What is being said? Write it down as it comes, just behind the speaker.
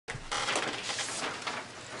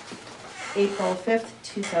April 5th,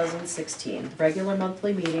 2016. The regular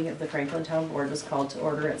monthly meeting of the Franklin Town Board was called to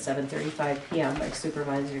order at 7:35 PM by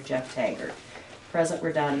Supervisor Jeff Taggart. Present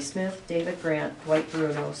were Donnie Smith, David Grant, Dwight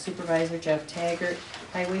Bruno, Supervisor Jeff Taggart,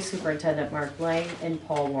 Highway Superintendent Mark Lang, and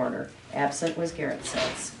Paul Warner. Absent was Garrett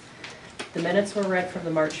Sitz. The minutes were read from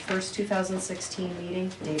the March 1st, 2016 meeting.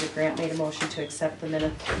 David Grant made a motion to accept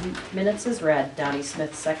the minutes as read. Donnie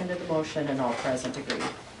Smith seconded the motion, and all present agreed.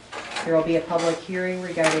 There will be a public hearing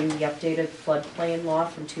regarding the updated floodplain law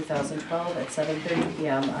from 2012 at 7:30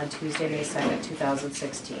 PM on Tuesday, May 2nd,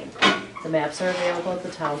 2016. The maps are available at the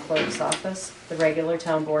town clerk's office. The regular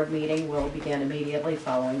town board meeting will begin immediately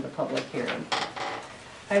following the public hearing.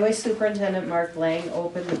 Highway Superintendent Mark Lang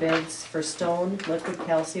opened the bids for stone, liquid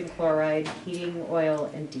calcium chloride, heating oil,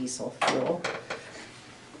 and diesel fuel.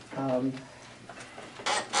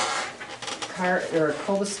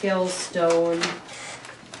 Cobleskill stone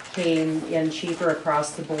came in cheaper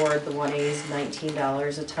across the board. The 1A's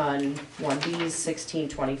 $19 a ton, 1B's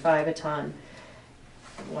 $16.25 a ton,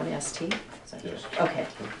 1ST? Yes. Okay,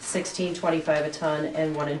 $16.25 a ton,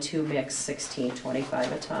 and 1 and 2 mix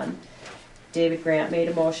 $16.25 a ton. David Grant made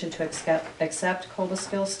a motion to accept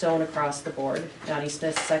Cobleskill stone across the board. Donnie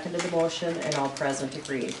Smith seconded the motion, and all present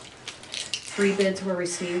agreed. 3 bids were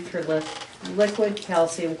received for liquid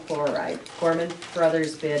calcium chloride. Gorman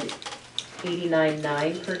Brothers bid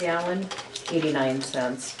 $89.9 per gallon, 89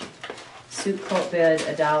 cents. Soup Coat bid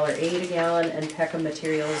 $1.08 a gallon, and Peckham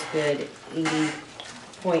Materials bid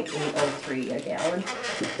 80.803 a gallon.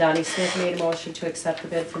 Donnie Smith made a motion to accept the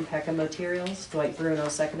bid from Peckham Materials. Dwight Bruno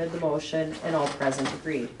seconded the motion, and all present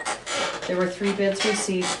agreed. There were 3 bids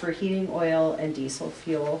received for heating oil and diesel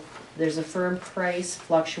fuel. There's a firm price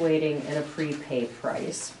fluctuating and a prepay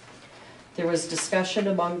price. There was discussion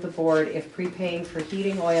among the board if prepaying for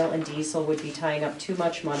heating oil and diesel would be tying up too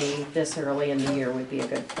much money this early in the year would be a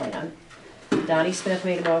good plan. Donnie Smith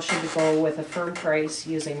made a motion to go with a firm price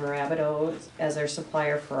using Rabideau as our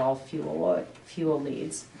supplier for all fuel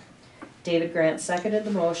needs. David Grant seconded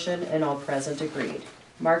the motion, and all present agreed.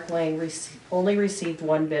 Mark Lang only received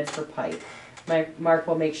 1 bid for pipe. Mark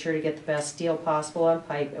will make sure to get the best deal possible on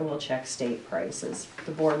pipe and will check state prices.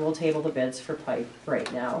 The board will table the bids for pipe right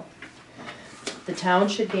now. The town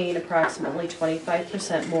should gain approximately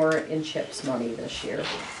 25% more in CHIPS money this year.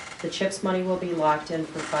 The CHIPS money will be locked in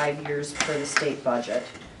for 5 years per the state budget.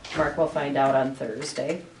 Mark will find out on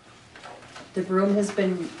Thursday. The broom has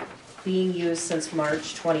been being used since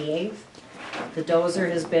March 28th. The dozer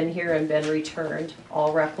has been here and been returned.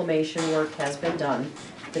 All reclamation work has been done.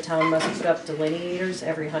 The town must put up delineators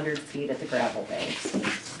every 100 feet at the gravel banks.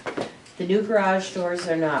 The new garage doors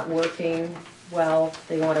are not working well.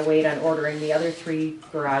 They want to wait on ordering the other 3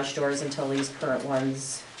 garage doors until these current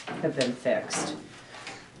ones have been fixed.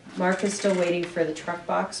 Mark is still waiting for the truck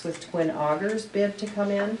box with twin augers bid to come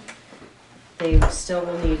in. They still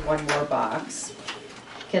will need 1 more box.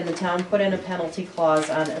 Can the town put in a penalty clause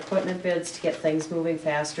on equipment bids to get things moving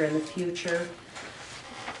faster in the future?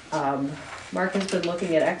 Mark has been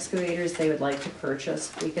looking at excavators they would like to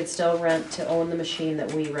purchase. We could still rent to own the machine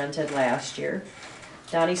that we rented last year.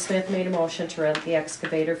 Donnie Smith made a motion to rent the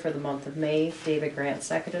excavator for the month of May. David Grant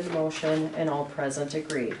seconded the motion, and all present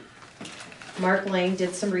agreed. Mark Lang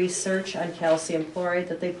did some research on calcium chloride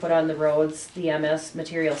that they put on the roads. The MS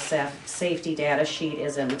Material Safety data sheet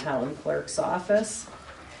is in the town clerk's office.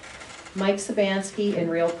 Mike Sabansky in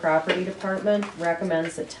Real Property Department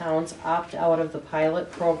recommends that towns opt out of the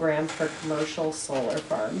pilot program for commercial solar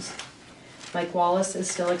farms. Mike Wallace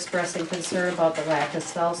is still expressing concern about the lack of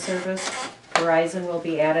cell service. Verizon will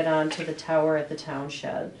be added on to the tower at the town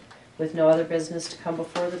shed. With no other business to come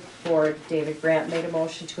before the board, David Grant made a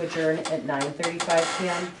motion to adjourn at 9:35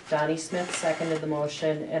 PM. Donnie Smith seconded the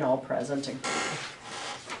motion, and all present agreed.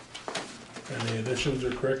 Any additions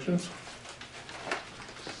or corrections?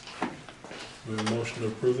 We have a motion to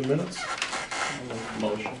approve the minutes.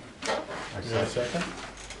 Motion. You have a second?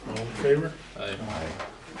 All in favor? Aye.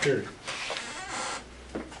 Carried.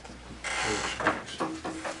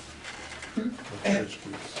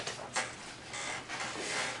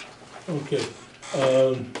 Okay,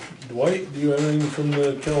 Dwight, do you have anything from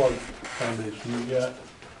the Kellogg Foundation? You got?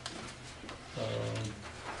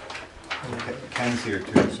 Ken's here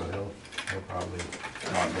too, so he'll probably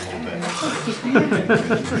talk a little bit.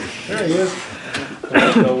 There he is.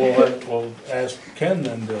 So we'll ask Ken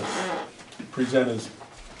then to present his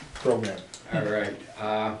program. All right,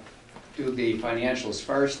 do the financials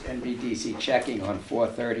first. NBDC checking on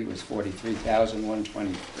 4/30 was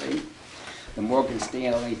 $43,123. The Morgan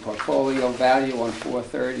Stanley portfolio value on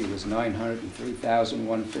 4/30 was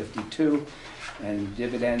 $903,152, and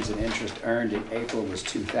dividends and interest earned in April was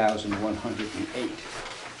 $2,108.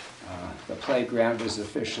 The playground is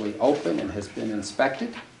officially open and has been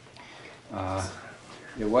inspected.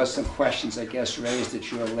 There was some questions, I guess, raised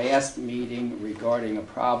at your last meeting regarding a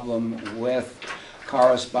problem with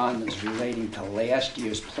correspondence relating to last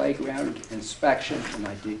year's playground inspection, and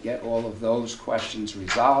I did get all of those questions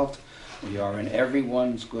resolved. We are in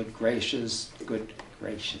everyone's good graces,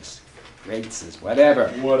 whatever.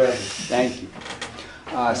 Whatever. Thank you.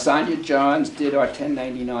 Sonia Johns did our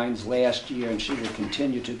 1099s last year, and she will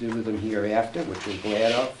continue to do them hereafter, which we're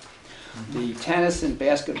glad of. The tennis and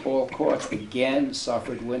basketball courts again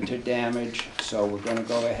suffered winter damage, so we're going to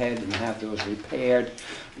go ahead and have those repaired.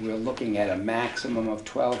 We're looking at a maximum of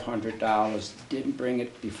 $1,200. Didn't bring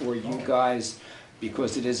it before you guys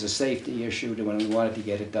because it is a safety issue, and we wanted to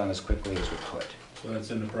get it done as quickly as we could. So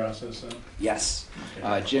that's in the process then? Yes.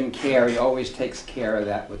 Jim Carey always takes care of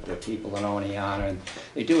that with the people in Oneonta, and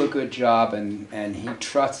they do a good job, and he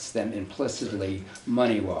trusts them implicitly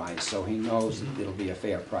money-wise, so he knows that it'll be a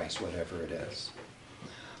fair price, whatever it is.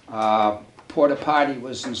 Porta Potty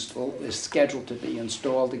is scheduled to be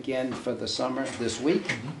installed again for the summer this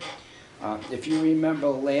week. If you remember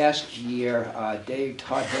last year, Dave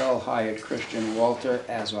Tuthill hired Christian Walter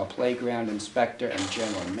as our playground inspector and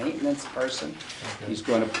general maintenance person. He's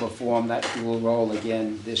going to perform that dual role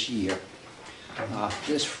again this year.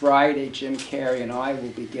 This Friday, Jim Carey and I will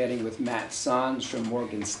be getting with Matt Sons from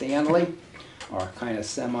Morgan Stanley, our kind of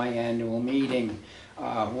semi-annual meeting.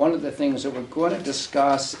 One of the things that we're going to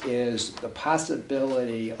discuss is the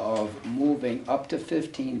possibility of moving up to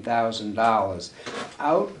 $15,000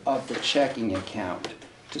 out of the checking account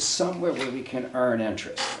to somewhere where we can earn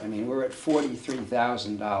interest. I mean, we're at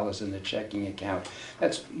 $43,000 in the checking account.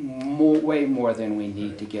 That's way more than we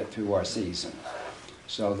need to get through our season.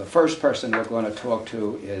 So the first person we're going to talk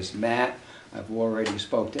to is Matt. I've already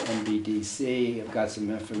spoke to NBDC. I've got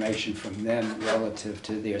some information from them relative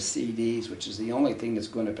to their CDs, which is the only thing that's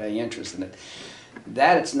going to pay interest in it.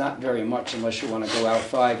 That it's not very much unless you want to go out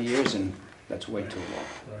 5 years, and that's way too long.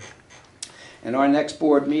 Right. And our next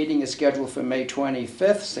board meeting is scheduled for May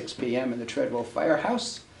 25th, 6 p.m. in the Treadwell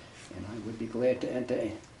Firehouse. And I would be glad to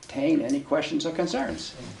entertain any questions or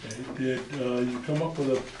concerns. Okay. Did you come up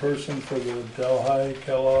with a person for the Delhi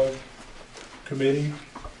Kellogg committee?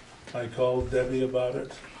 I called Debbie about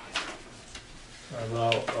it.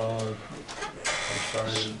 About, I'm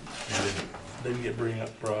sorry, it didn't get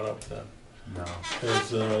brought up then. No.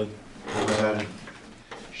 Because,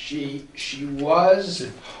 She was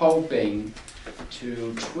hoping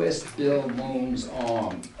to twist Bill Moon's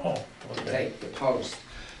arm oh, to okay. take the post.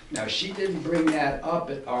 Now, she didn't bring that up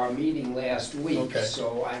at our meeting last week, Okay.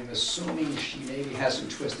 so I'm assuming she maybe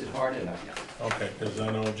hasn't twisted hard enough yet. Okay, because I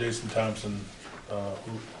know Jason Thompson,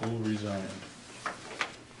 who resigned.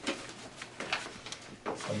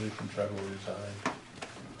 Somebody from Treadwell resigned.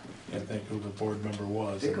 Can't think who the board member I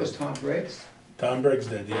was. think it was Tom Briggs? Tom Briggs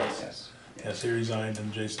did, yes. Yes. Yes, he resigned,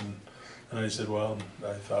 and Jason, and I said, well,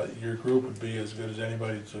 I thought your group would be as good as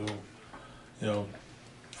anybody to, you know,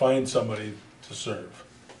 find somebody to serve.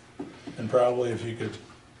 And probably if you could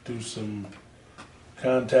do some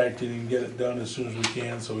contacting and get it done as soon as we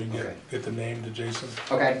can, so we can Okay. get the name to Jason.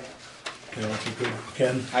 Okay, You know, if you could,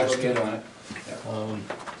 Ken. I will just, get on it. Yeah.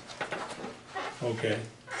 Okay.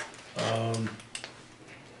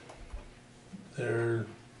 There,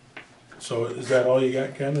 so is that all you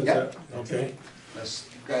got, Ken? Is Yeah, that, that's okay? it. Unless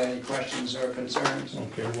you've got any questions or concerns?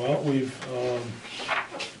 Okay, well,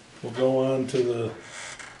 we'll go on to the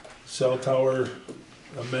cell tower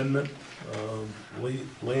amendment,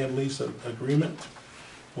 land lease agreement.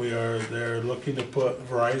 They're looking to put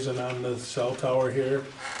Verizon on the cell tower here,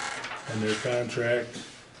 and their contract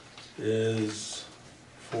is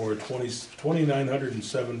for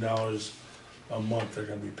 $2,907 a month they're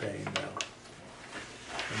gonna be paying now.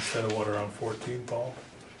 Instead of what, around 14, Paul?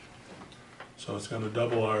 So it's gonna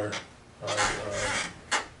double our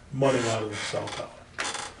money out of the cell tower.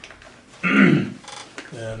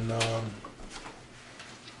 And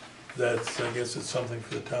that's, I guess it's something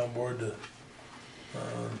for the town board to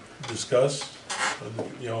discuss.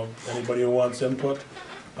 You know, anybody who wants input.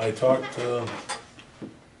 I talked to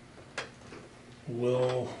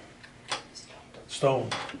Will Stone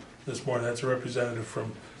this morning, that's a representative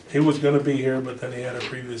from, he was gonna be here, but then he had a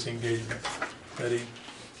previous engagement that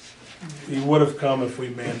he would have come if we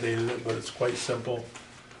mandated it, but it's quite simple.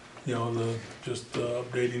 You know, just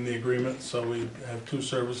updating the agreement, so we have two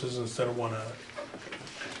services instead of one on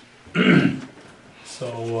it.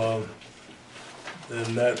 So,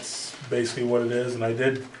 and that's basically what it is, and I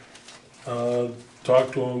did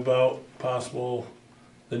talk to him about possible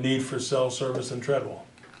the need for cell service in Treadwell.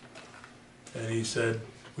 And he said,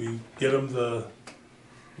 we get him the,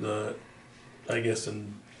 I guess,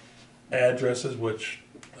 in addresses, which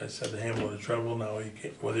I said to Hamlin and Treadwell, now he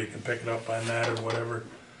can, whether you can pick it up by that or whatever.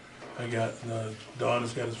 I got, Don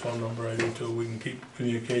has got his phone number, I do too, we can keep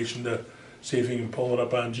communication to see if he can pull it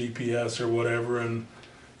up on GPS or whatever, and,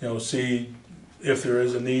 you know, see if there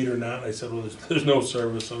is a need or not. I said, well, there's no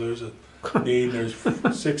service, so there's a need, there's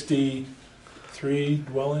 63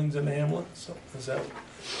 dwellings in Hamlet, so is that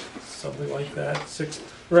something like that?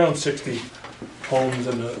 Around 60 homes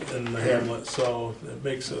in the hamlet, so it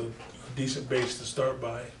makes a decent base to start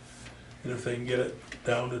by. And if they can get it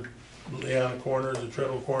down to Leon Corners or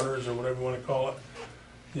Treadwell Corners or whatever you wanna call it,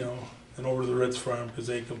 you know, and over to the Ritz Farm, because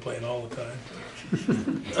they complain all the time.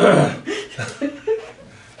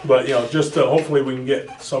 But, you know, just to, hopefully we can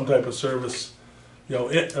get some type of service, you know,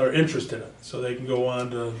 or interest in it, so they can go on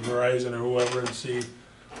to Verizon or whoever and see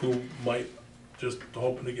who might, just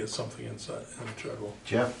hoping to get something inside in Treadwell.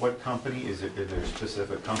 Jeff, what company, are there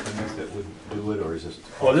specific companies that would do it, or is this?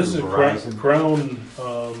 Well, this is a Verizon? Crown,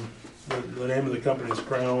 the name of the company is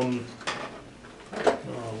Crown,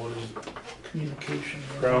 what is it? Communication.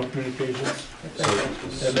 Crown Communications.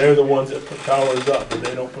 So- And they're the ones that put towers up, but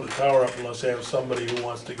they don't put a tower up unless they have somebody who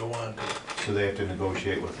wants to go on to it. So they have to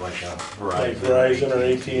negotiate with like a Like Verizon. Verizon or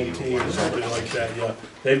AT&T or something like that, yeah.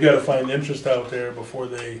 They've gotta find interest out there before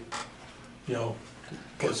they, you know,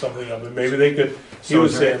 put something up, and maybe they could, he So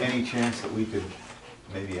was is there saying, any chance that we could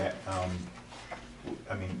maybe,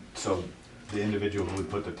 I mean, so the individual who would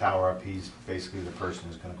put the tower up, he's basically the person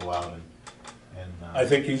who's gonna go out and I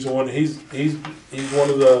think he's the one, he's one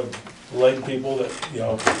of the light people that, you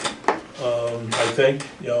know, I think,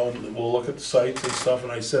 you know, we'll look at the sites and stuff,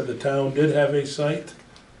 and I said the town did have a site,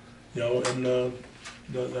 you know, and,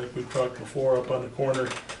 like we talked before, up on the corner.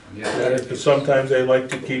 Yeah. Because sometimes they like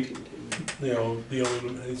to keep, you know, dealing,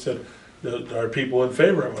 and he said, are people in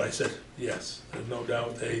favor of it? I said, yes, there's no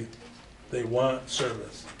doubt they want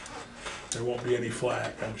service. There won't be any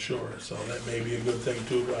flack, I'm sure, so that may be a good thing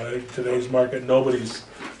too. But I think today's market, nobody's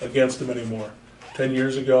against them anymore. 10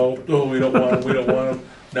 years ago, oh, we don't want them, we don't want them,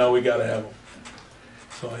 now we gotta have them.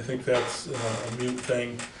 So I think that's a mute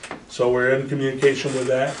thing. So we're in communication with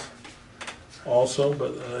that also,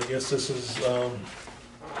 but I guess this is,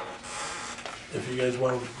 if you guys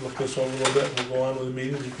wanna look this over a little bit, we'll go on with the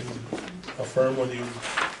meeting, you can affirm whether you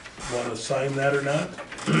wanna sign that or not.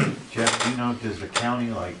 Jeff, do you know, does the county,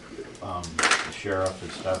 like, the sheriff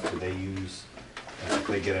and stuff, do they use, if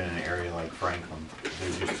they get in an area like Franklin,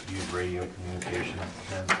 they just use radio communication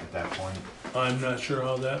then at that point? I'm not sure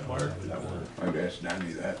how that, Mark. How does that work? I'd ask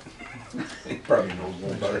Danny that. He probably knows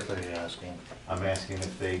more about it. I'm asking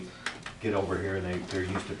if they get over here and they're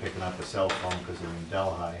used to picking up a cell phone because they're in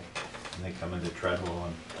Delhi, and they come into Treadwell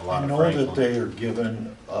and a lot I of know Franklin. that they are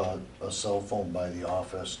given a cell phone by the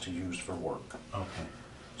office to use for work, Okay.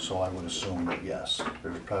 so I would assume that yes,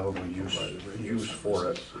 there's probably use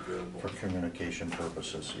for it for communication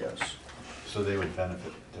purposes, yes. So they would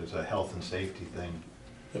benefit, there's a health and safety thing.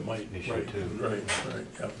 It might, They should right, too. right,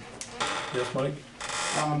 yep. Yes, Mike?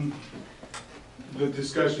 The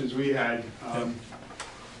discussions we had,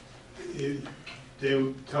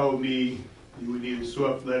 they told me you would need a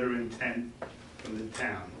soft letter of intent from the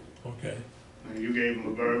town. Okay, And you gave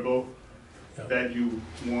them a verbal Yeah. that you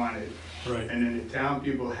wanted. right, And then the town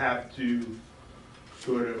people have to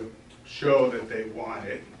sort of show that they want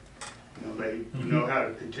it. You know, they know how to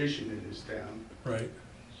petition in this town, right,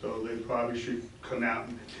 so they probably should come out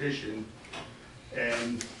and petition.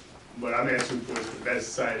 And what I'm asking for is the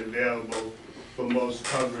best site available for most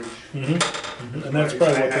coverage. and that's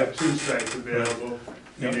probably I what have that, 2 sites available,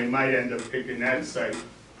 Yep. and they might end up picking that site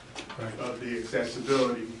right, of the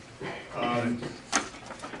accessibility.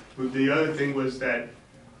 But the other thing was that,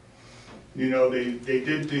 you know, they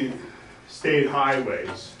did the state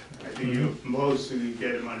highways. I think you mostly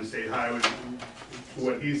get them on the state highways.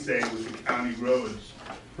 What he's saying was the county roads.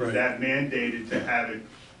 right, That mandated to have it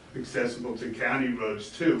accessible to county roads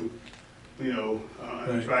too, you know,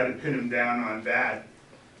 and Right. try to pin them down on that.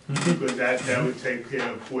 Because that would take care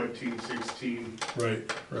of 14, 16,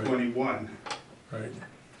 right, right, 21 right.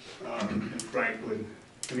 in Franklin.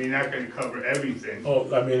 I mean, not gonna cover everything.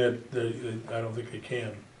 Oh, I mean, I don't think they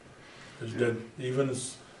can. There's dead, even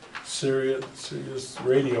Sirius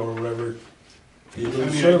radio or whatever, you lose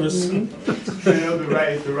I mean, service. You know,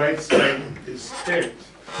 the right site is picked.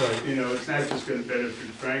 Right, You know, it's not just gonna benefit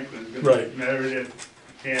Franklin, it's gonna Right. benefit Meredith,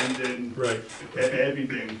 Hamden, right.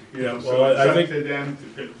 everything, you know, Yeah, so well, it's I up think to them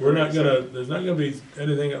to pick. We're not gonna, there's not gonna be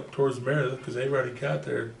anything up towards Meredith, because they've already got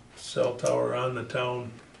their cell tower on the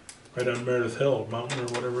town right on Meredith Hill, Mountain or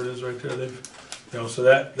whatever it is right there, they've, you know, so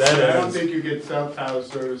that I don't adds. think you get cell tower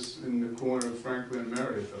service in the corner of Franklin and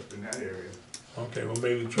Meredith up in that area. Okay, well,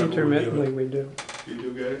 maybe Trevor will give Intermittently, it. we do. You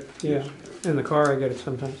do get it? Yeah, in the car I get it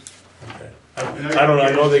sometimes. Okay. I don't know,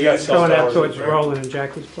 I know they got cell Going out towers. towards Roland and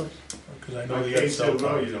Jackie's place. Cause I know On they got Case cell Hill Road,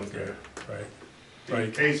 towers you up don't there, right, And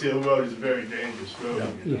right, Case Hill Road is a very dangerous road.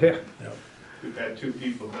 you know. Yeah. yep, We've had 2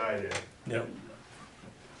 people die there. yep.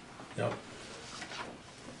 Yep.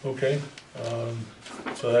 Okay,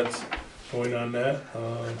 so that's going on that,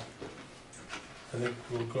 I think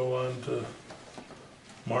we'll go on to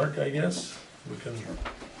Mark, I guess, we can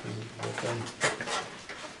look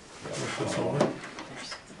this over.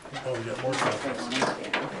 Oh, we got more stuff.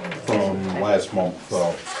 From last month,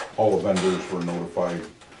 all the vendors were notified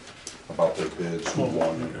about their bids, who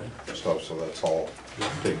won and stuff, so that's all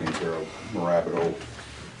taken care of. Marabido,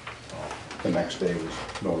 the next day was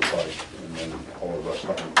notified, and then all the rest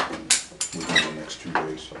of them within the next 2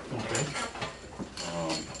 days, so. Okay,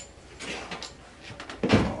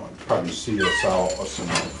 Probably see us out, us and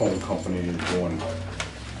the phone company doing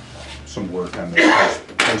some work on the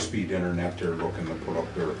high-speed internet. They're looking to put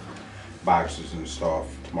up their boxes and stuff.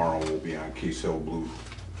 Tomorrow we'll be on Case Hill, Blue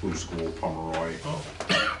School, Pomeroy, oh,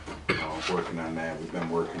 working on that. We've been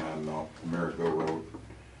working on Merrickville Road,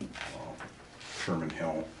 Sherman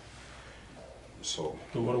Hill. So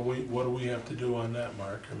so what do we have to do on that,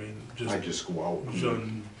 Mark? I mean, I just go out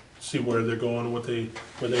and see where they're going, where they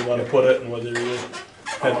wanna put it, and whether you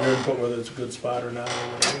have your input, whether it's a good spot or not, or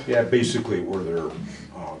whatever. yeah, basically where they're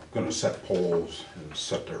gonna set poles and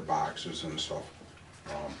set their boxes and stuff.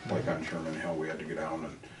 Like on Sherman Hill, we had to get down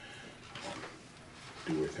and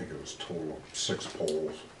do, I think it was total of 6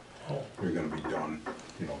 poles. Oh, They're gonna be done,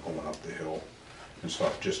 you know, going up the hill and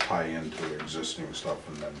stuff, just tie into the existing stuff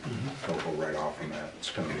and then they'll go right off on that.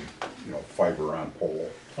 It's gonna be, you know, fiber on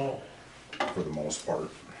pole oh, for the most part.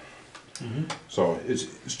 So it's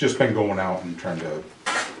just been going out and trying to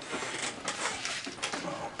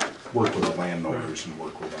work with the landowners and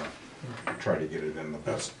work with them, try to get it in the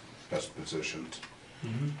best positions.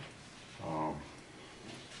 All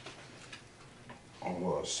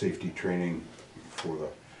the safety training for the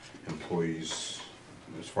employees,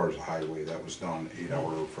 as far as the highway, that was done,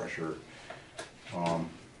 8-hour refresher.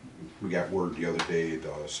 We got word the other day,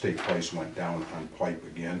 the state price went down on pipe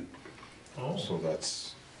again, oh, so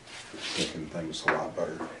that's making things a lot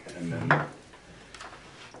better. And then,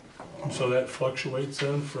 so that fluctuates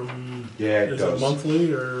then from? yeah, it Is it does.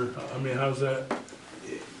 monthly, or, I mean, how's that?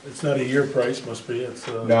 It's not a year price, must be, it's,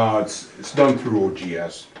 No, it's done through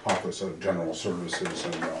OGS, Office of General Services,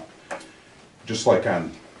 and just like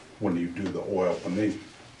on, when you do the oil, when they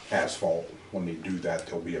asphalt, when they do that,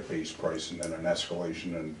 there'll be a base price and then an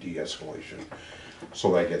escalation and de-escalation.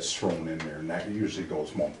 So that gets thrown in there, and that usually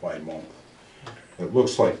goes month by month. It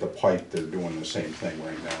looks like the pipe, they're doing the same thing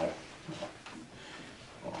right now.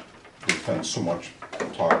 There's been so much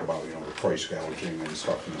talk about, you know, the price gouging and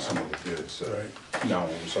stuff in some of the bids. right, Now, all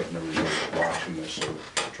of a sudden, everybody's watching this, so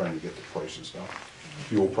trying to get the prices down.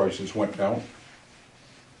 Fuel prices went down.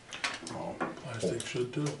 plastic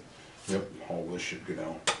should too. Yep, all this should go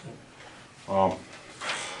down.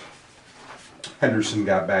 Henderson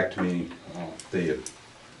got back to me, they had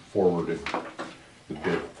forwarded the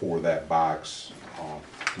bid for that box,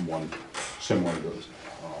 one similar to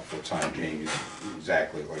what's on Jamie's,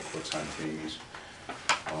 exactly like what's on Jamie's.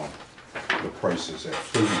 The price is at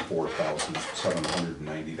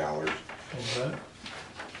 $34,790. What's that?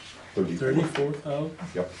 34.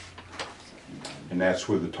 Yep. And that's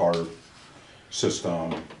with the tar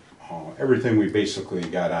system, everything we basically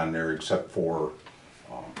got on there except for,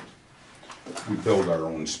 we build our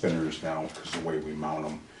own spinners now because the way we mount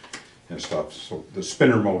them and stuff. So the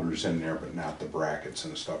spinner motor's in there, but not the brackets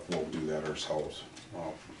and stuff. We'll do that ourselves.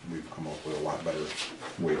 We've come up with a lot better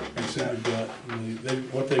way to You do said that. you've got,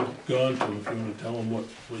 what they've gone to, if you wanna tell them what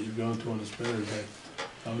you've gone to on the spinners,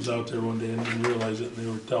 I was out there one day and didn't realize it, and they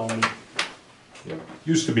were telling me, Yeah.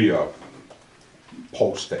 Used to be a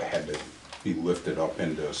post that had to be lifted up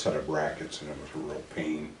into a set of brackets, and it was a real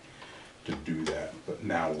pain to do that. But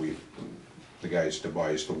now the guys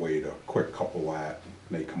devised a way to quick couple that,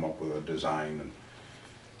 and they come up with a design, and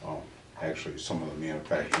actually some of the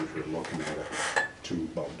manufacturers are looking at it too,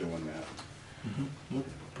 about doing that.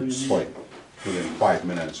 pretty It's neat. like within 5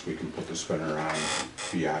 minutes, we can put the spinner on and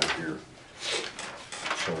be out of here.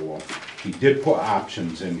 So he did put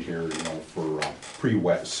options in here, you know, for a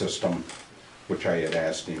pre-wet system, which I had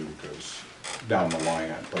asked him because down the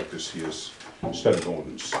line, I'd like to see us, instead of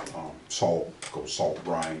going salt, go salt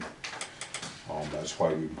brine. That's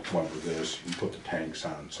why we went with this. You put the tanks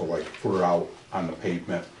on. So like if we're out on the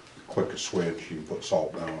pavement click a switch, you can put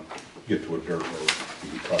salt down, get to a dirt road, you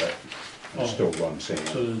can cut it, and still run sand.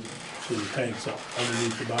 So the tank's up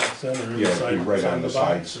underneath the box then, or Yeah, inside? it'd be right on the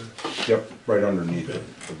box, sides. or- Yep, right underneath Okay.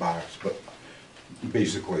 the box, but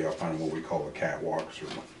basically up on what we call the catwalks or.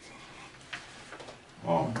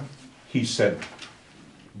 He said,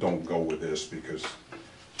 don't go with this because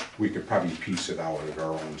we could probably piece it out of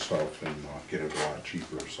our own stuff and get it a lot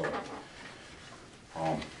cheaper, so.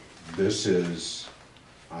 This is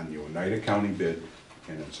on the Oneida County bid,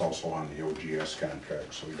 and it's also on the OGS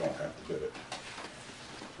contract, so we don't have to bid it.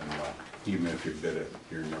 And even if you bid it,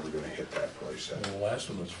 you're never gonna hit that price And at the last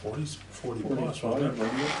one was 40 plus, wasn't it?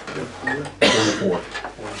 44. 44.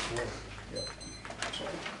 So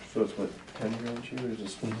So it's what, 10 grand cheaper, is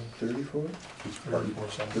this one 34? It's 34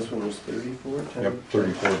 something. This one was 34? 10? Yep,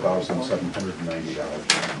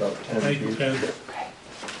 $34,790. About 10 Thank you, cheaper. Ken.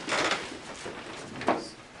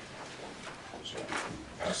 So,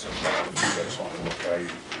 pass it back. You guys want to look, I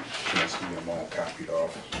can't see them all copied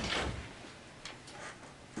off.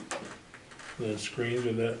 The screens,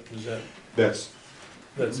 or that, is That's,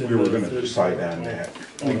 in we were the gonna 34? decide on that.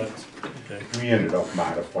 Oh, that's, okay. We ended up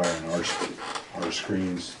modifying our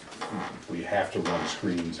screens. We have to run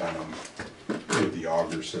screens on them with the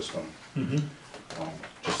auger system. Mm-hmm.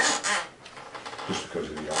 Just because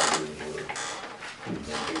of the augers were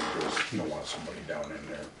dangerous. You don't want somebody down in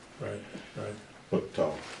there. Right. But,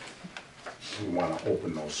 we wanna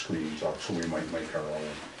open those screens up, so we might make our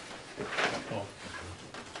own. Oh,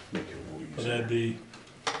 Make it a little but easier. that'd be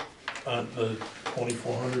on the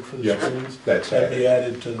 2,400 for the Yep, screens? that's That'd be added.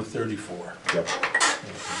 added to the 34. Yep,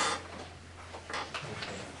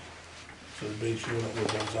 So the base unit with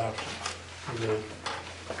those options.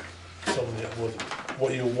 Some of the,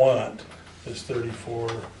 what you want is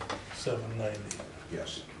 34,790.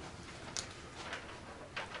 yes.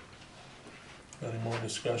 Any more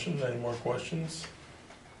discussion, any more questions?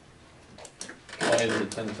 Why is it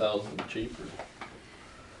 10,000 cheaper?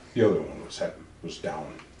 The other one was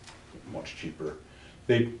down much cheaper.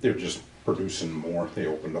 They're just producing more. They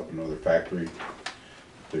opened up another factory.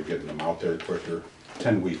 They're getting them out there quicker.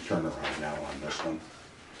 10-week turnaround now on this one,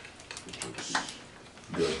 which is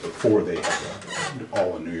good. Before they had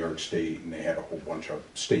all in New York State, and they had a whole bunch of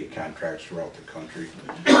state contracts throughout the country.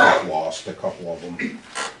 They've lost a couple of them.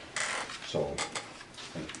 So,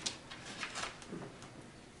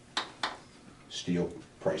 steel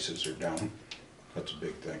prices are down. That's a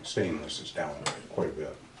big thing. Stainless is down quite a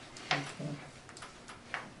bit.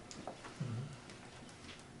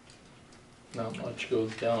 Not much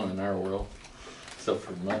goes down in our world, except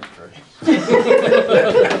for milk price.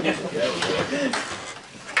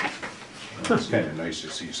 It's kind of nice to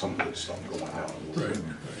see some of this stuff going down a little bit.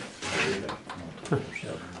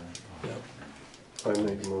 Yep. I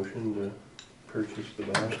make a motion to purchase the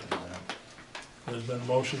box. There's been a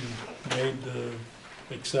motion made to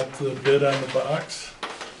accept the bid on the box.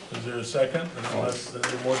 Is there a second? And unless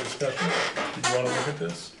there's more discussion, did you want to look at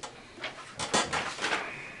this?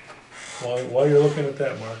 While you're looking at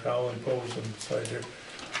that, Mark, I'll impose and decide here.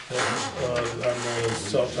 On the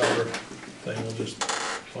cell tower thing, we'll just,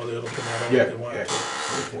 well, it'll come out if they want to.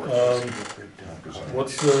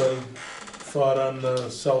 What's the thought on the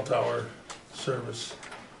cell tower service?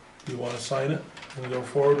 Do you want to sign it and go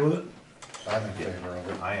forward with it? I'm in favor of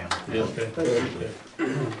it. I am. Yeah. Okay.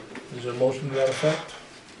 Is there a motion to that effect?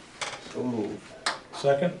 So moved.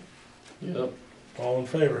 Second? Yep. All in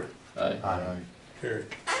favor? Aye. Aye. Carried.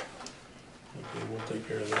 Okay, we'll take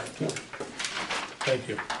care of that too. Thank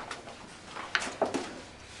you.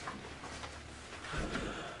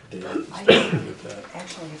 Dave, I- get that.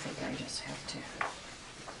 Actually, I think I just have to.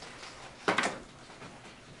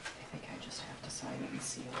 I just have to sign it and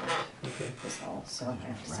seal it. Okay. This all, so I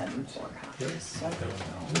have to send them 4 copies. So,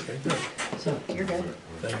 Okay, good. so you're good.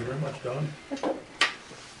 Thank you very much, Don.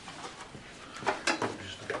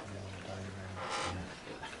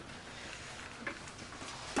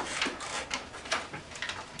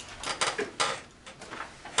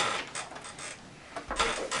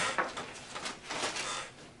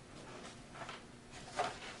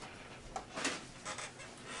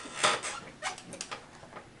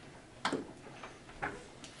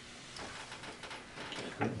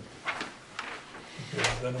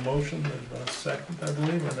 There's been a motion, there's been a second, I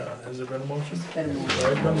believe, or not? Has there been a motion? Been a motion.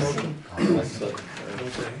 There's been a motion. I said,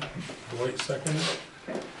 Okay. Dwight seconded.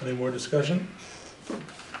 Any more discussion?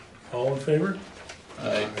 All in favor?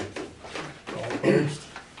 aye. All opposed?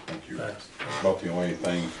 Thank you. Passed. About the only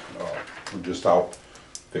thing, we're just out,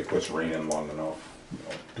 if it quits raining long enough,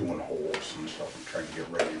 doing holes and stuff, and trying to get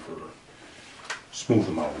ready for, smooth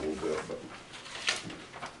them out a little bit, but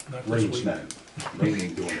Not this Rain's week. not, rain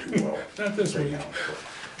ain't doing too well Not this right week. now.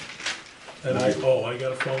 And I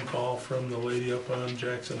got a phone call from the lady up on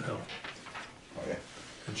Jackson Hill. Oh, yeah.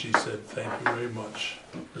 And she said, thank you very much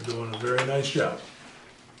for doing a very nice job.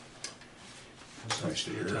 It's nice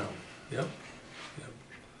to Your hear. town. Yep, yep.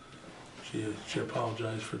 She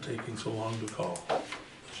apologized for taking so long to call.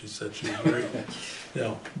 She said she was very,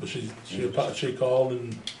 but she called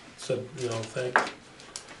and said, thank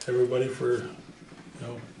everybody for,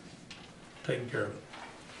 taking care of it.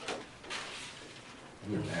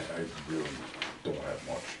 Other than that, I really don't have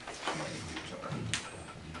much.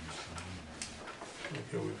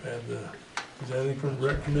 Okay, we've had is there anything from the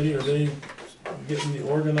rec committee, are they getting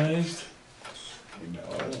organized? They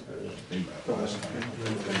met last time.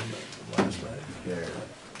 Last night. Yeah.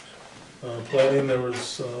 Planning, there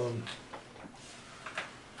was, a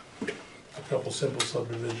couple simple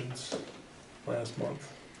subdivisions last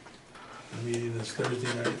month. The meeting is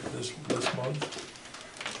Thursday night this month.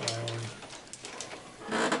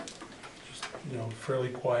 Just, fairly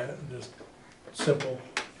quiet, and just simple,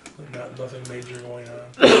 nothing major going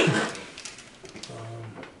on.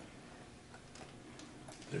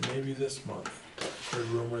 There may be this month, heard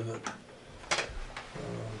rumor that,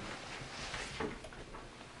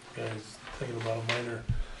 guys thinking about a minor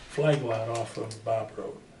flag lot off of Bob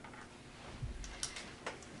Road.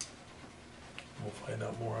 We'll find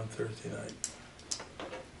out more on Thursday night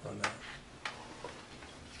on that.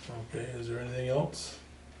 Okay, is there anything else?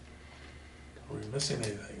 Are we missing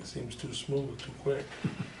anything? It seems too smooth, too quick.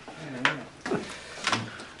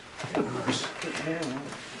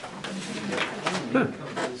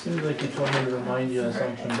 Seems like you told me to remind you of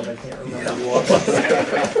something, but I can't remember what.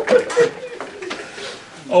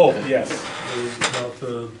 Oh, yes, it was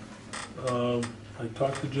about I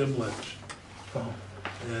talked to Jim Lynch,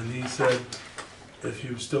 and he said, if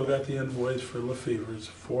you've still got the invoice for LaFever's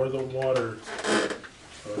for the water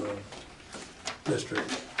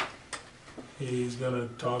district, he's gonna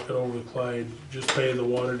talk it over with Clyde, just pay the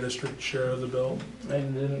water district share of the bill. I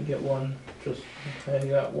didn't get one, I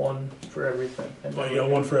got one for everything. Oh, you got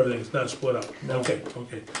one for everything, it's not split up? No. Okay,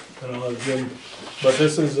 and I'll have Jim, but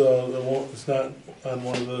this is, it's not on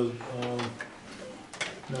one of the,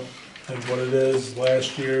 No. and what it is,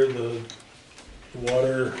 last year, the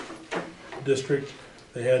water district,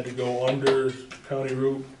 they had to go under County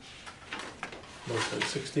Route, what's that,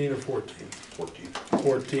 16 or 14?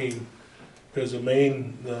 14, because the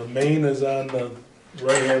main is on the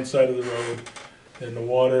right-hand side of the road, and the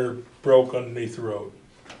water broke underneath the road.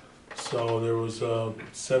 So there was a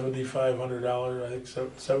 $7,500, I think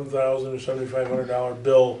 $7,000 or $7,500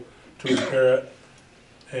 bill to repair it,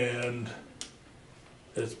 and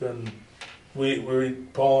it's been,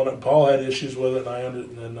 Paul had issues with it,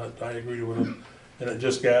 and I agreed with him, and it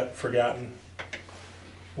just got forgotten.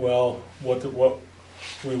 Well, what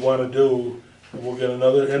we want to do, we'll get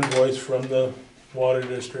another invoice from the water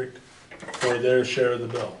district for their share of the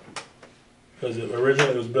bill. Because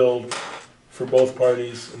originally it was billed for both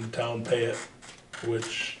parties and the town pay it,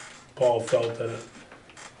 which Paul felt that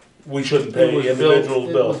we shouldn't pay individual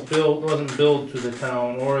bills. It wasn't billed to the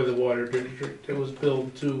town or the water district, it was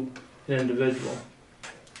billed to an individual.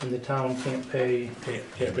 And the town can't pay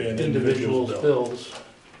Can't pay an individual's bill. bills.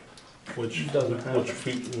 Which Doesn't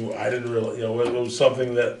happen. I didn't really, it was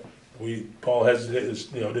something that Paul hesitated,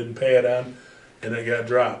 didn't pay it on, and it got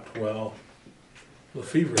dropped. Well, the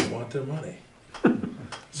Fevers want their money.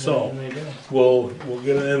 So, And they do. we'll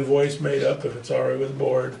get an invoice made up, if it's all right with the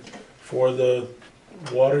board, for the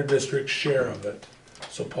water district share of it.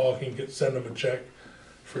 So Paul can send them a check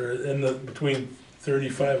for, between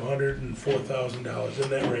 $3,500 and $4,000, in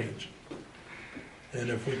that range. And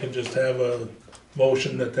if we can just have a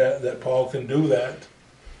motion that Paul can do that,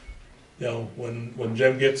 when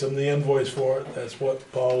Jim gets him the invoice for it, that's what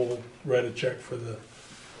Paul will write a check for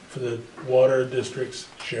the water district's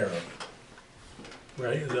share of it.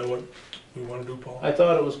 Right, is that what we wanna do, Paul? I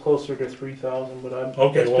thought it was closer to 3,000, but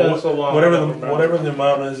Okay, it's well, been so long. whatever I don't remember. whatever the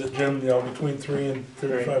amount is that Jim, between 3 and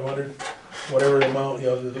 3,500, whatever the amount,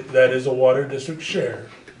 that is a water district share.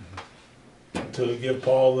 To give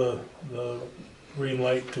Paul the green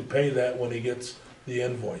light to pay that when he gets the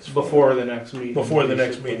invoice. Before the next meeting. Before the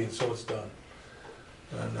next basically. meeting, so it's done.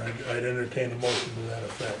 And I'd entertain a motion to that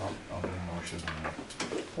effect. I'll do a motion on that.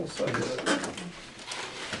 I'll second it.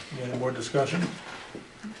 Any more discussion?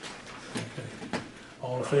 Okay.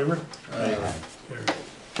 All in favor? Carried.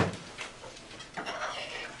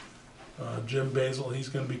 Jim Basil, he's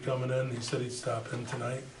gonna be coming in, he said he'd stop in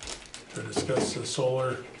tonight to discuss the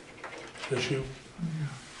solar issue,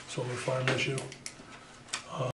 solar farm issue.